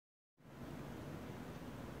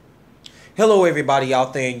Hello everybody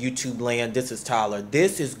out there in YouTube land, this is Tyler.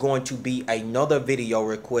 This is going to be another video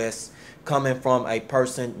request coming from a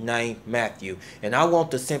person named Matthew. And I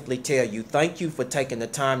want to simply tell you, thank you for taking the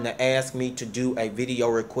time to ask me to do a video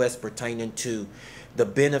request pertaining to the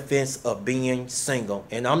benefits of being single.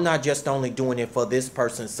 And I'm not just only doing it for this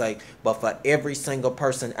person's sake, but for every single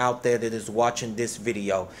person out there that is watching this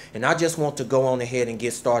video. And I just want to go on ahead and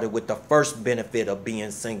get started with the first benefit of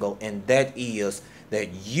being single, and that is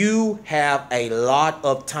that you have a lot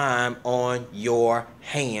of time on your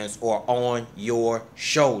hands or on your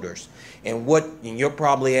shoulders. And you're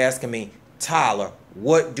probably asking me, Tyler,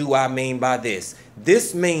 what do I mean by this?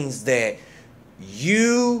 This means that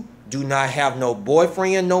you do not have no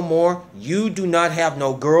boyfriend no more. You do not have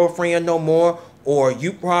no girlfriend no more. Or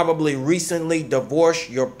you probably recently divorced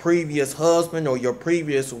your previous husband or your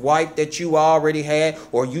previous wife that you already had.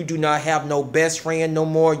 Or you do not have no best friend no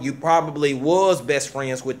more. You probably was best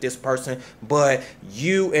friends with this person, but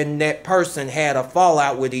you and that person had a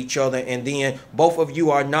fallout with each other, and then both of you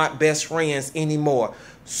are not best friends anymore.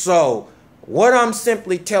 So what I'm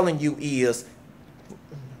simply telling you is,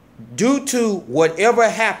 due to whatever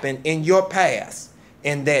happened in your past,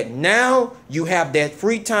 and that now you have that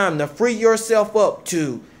free time to free yourself up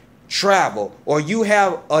to travel, or you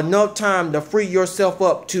have enough time to free yourself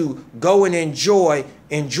up to go and enjoy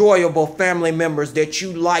enjoyable family members that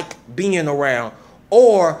you like being around,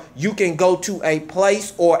 or you can go to a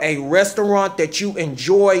place or a restaurant that you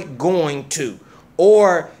enjoy going to,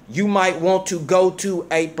 or you might want to go to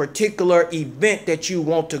a particular event that you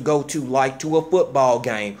want to go to, like to a football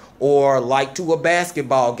game or like to a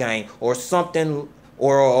basketball game or something,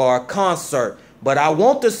 or a concert. But I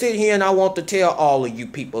want to sit here and I want to tell all of you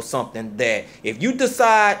people something, that if you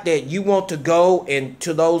decide that you want to go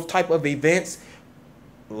into those type of events,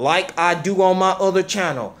 like I do on my other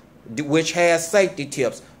channel, which has safety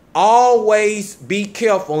tips, always be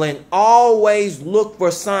careful and always look for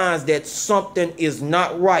signs that something is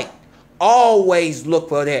not right. Always look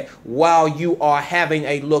for that while you are having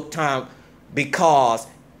a look time, because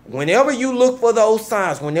whenever you look for those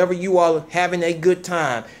signs, whenever you are having a good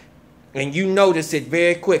time and you notice it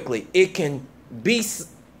very quickly, it can be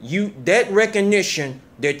that recognition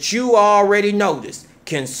that you already noticed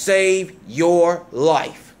can save your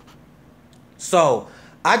life. So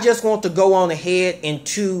I just want to go on ahead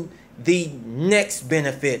into the next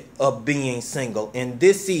benefit of being single, and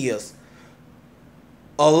this is,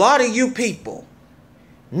 a lot of you people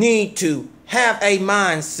need to have a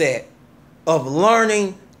mindset of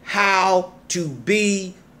learning how to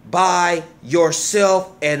be by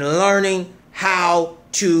yourself and learning how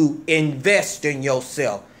to invest in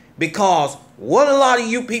yourself. Because what a lot of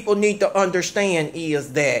you people need to understand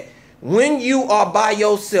is that when you are by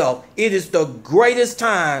yourself, it is the greatest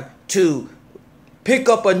time to pick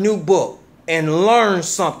up a new book and learn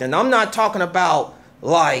something. I'm not talking about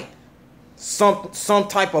like some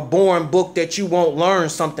type of boring book that you won't learn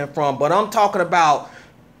something from, but I'm talking about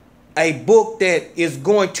a book that is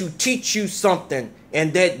going to teach you something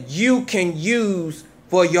and that you can use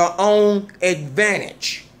for your own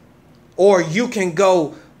advantage. Or you can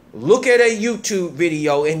go look at a YouTube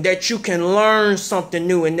video and that you can learn something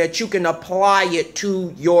new and that you can apply it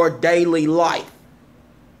to your daily life.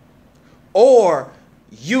 Or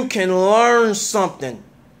you can learn something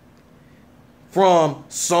from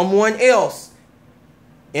someone else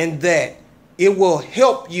and that it will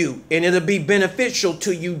help you and it'll be beneficial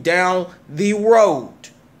to you down the road.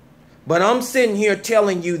 But I'm sitting here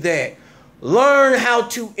telling you that learn how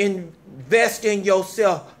to invest in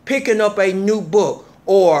yourself, picking up a new book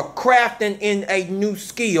or crafting in a new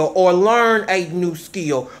skill or learn a new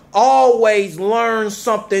skill. Always learn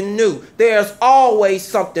something new. There's always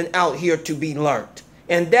something out here to be learned.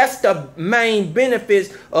 And that's the main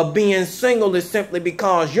benefits of being single, is simply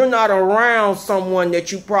because you're not around someone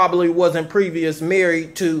that you probably wasn't previous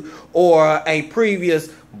married to, or a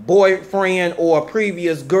previous boyfriend or a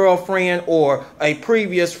previous girlfriend or a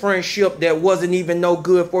previous friendship that wasn't even no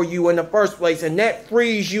good for you in the first place. And that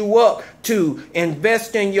frees you up to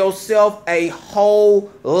invest in yourself a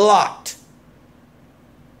whole lot.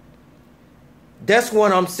 That's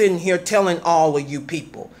what I'm sitting here telling all of you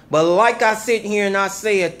people. But like I sit here and I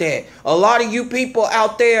said that a lot of you people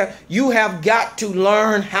out there, you have got to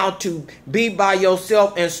learn how to be by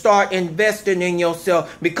yourself and start investing in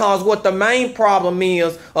yourself. Because what the main problem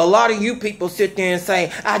is, a lot of you people sit there and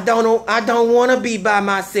say, I don't want to be by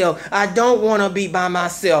myself. I don't want to be by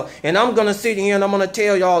myself. And I'm going to sit here and I'm going to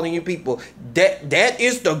tell y'all and you people, that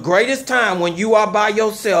is the greatest time when you are by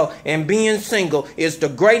yourself, and being single is the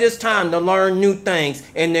greatest time to learn new things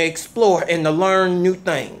and to explore and to learn new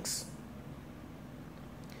things.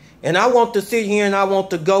 And I want to sit here and I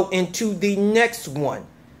want to go into the next one,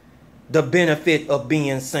 the benefit of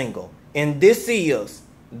being single. And this is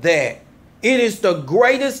that it is the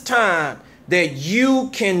greatest time that you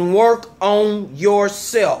can work on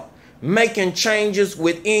yourself, making changes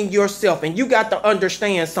within yourself. And you got to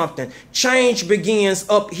understand something. Change begins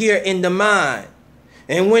up here in the mind.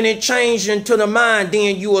 And when it changes into the mind,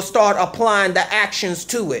 then you will start applying the actions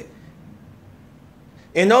to it.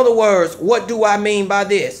 In other words, what do I mean by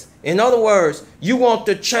this? In other words, you want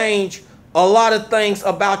to change a lot of things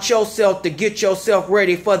about yourself to get yourself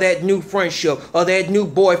ready for that new friendship or that new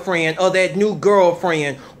boyfriend or that new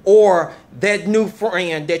girlfriend or that new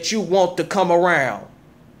friend that you want to come around.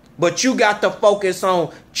 But you got to focus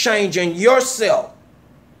on changing yourself.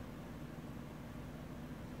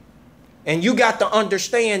 And you got to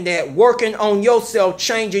understand that working on yourself,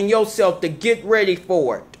 changing yourself to get ready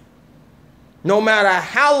for it. No matter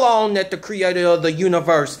how long that the creator of the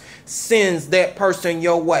universe sends that person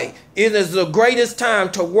your way, it is the greatest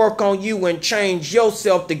time to work on you and change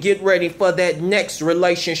yourself to get ready for that next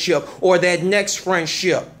relationship or that next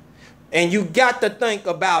friendship. And you got to think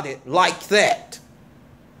about it like that.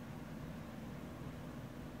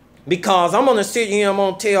 Because I'm going to sit here and I'm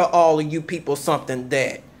going to tell all of you people something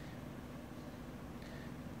that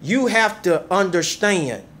you have to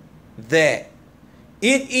understand that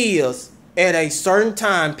it is at a certain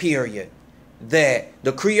time period that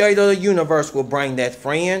the creator of the universe will bring that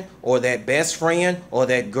friend or that best friend or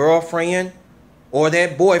that girlfriend or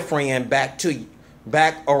that boyfriend back to you,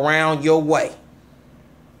 back around your way.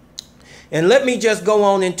 And let me just go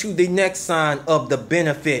on into the next sign of the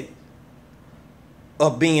benefit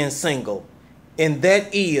of being single. And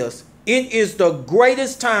that is, it is the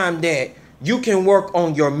greatest time that you can work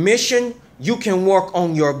on your mission, you can work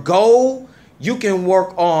on your goal, you can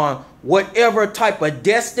work on whatever type of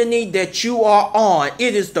destiny that you are on.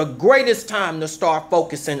 It is the greatest time to start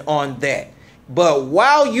focusing on that. But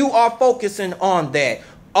while you are focusing on that,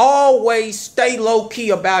 always stay low key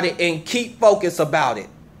about it and keep focused about it.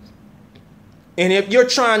 And if you're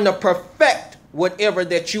trying to perfect whatever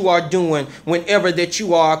that you are doing, whenever that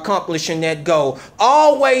you are accomplishing that goal,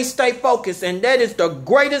 always stay focused. And that is the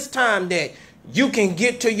greatest time that you can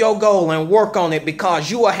get to your goal and work on it, because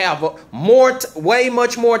you will have way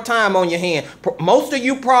much more time on your hand. Most of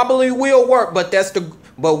you probably will work,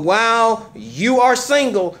 but while you are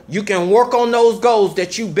single, you can work on those goals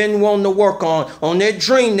that you've been wanting to work on that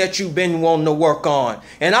dream that you've been wanting to work on.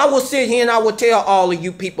 And I will sit here and I will tell all of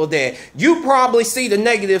you people that you probably see the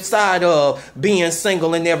negative side of being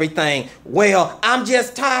single and everything. Well, I'm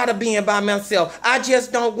just tired of being by myself. I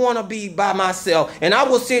just don't want to be by myself. And I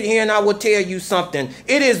will sit here and I will tell you something.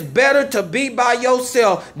 It is better to be by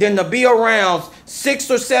yourself than to be around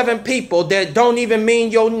 6 or 7 people that don't even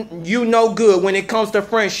mean you no good when it comes to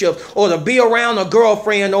friendship, or to be around a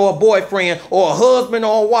girlfriend or a boyfriend or a husband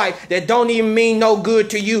or a wife that don't even mean no good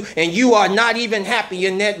to you, and you are not even happy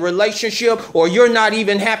in that relationship, or you're not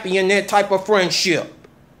even happy in that type of friendship.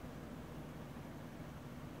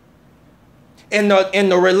 And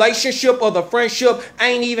the relationship or the friendship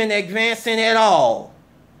ain't even advancing at all.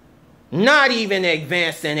 Not even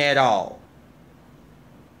advancing at all.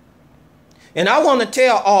 And I want to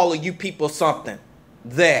tell all of you people something,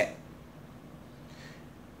 that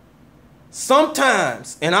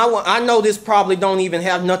sometimes, and I know this probably don't even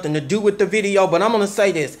have nothing to do with the video, but I'm going to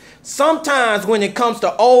say this. Sometimes when it comes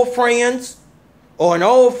to old friends or an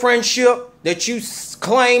old friendship that you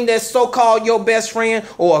claim that's so-called your best friend,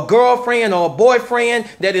 or a girlfriend or a boyfriend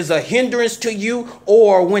that is a hindrance to you,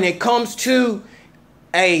 or when it comes to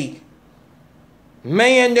a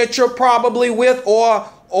man that you're probably with, or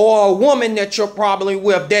a woman that you're probably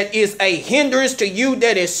with that is a hindrance to you,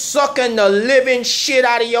 that is sucking the living shit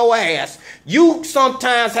out of your ass. You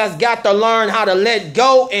sometimes has got to learn how to let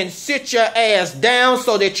go and sit your ass down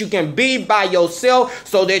so that you can be by yourself,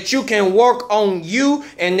 so that you can work on you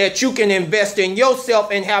and that you can invest in yourself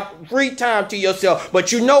and have free time to yourself.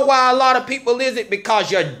 But you know why a lot of people is it? Because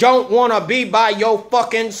you don't want to be by your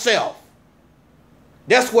fucking self.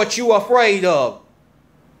 That's what you afraid of.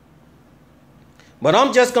 But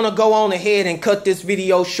I'm just going to go on ahead and cut this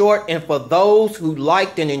video short. And for those who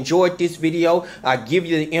liked and enjoyed this video, I give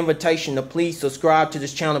you the invitation to please subscribe to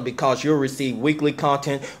this channel, because you'll receive weekly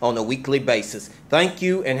content on a weekly basis. Thank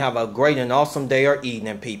you, and have a great and awesome day or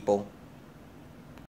evening, people.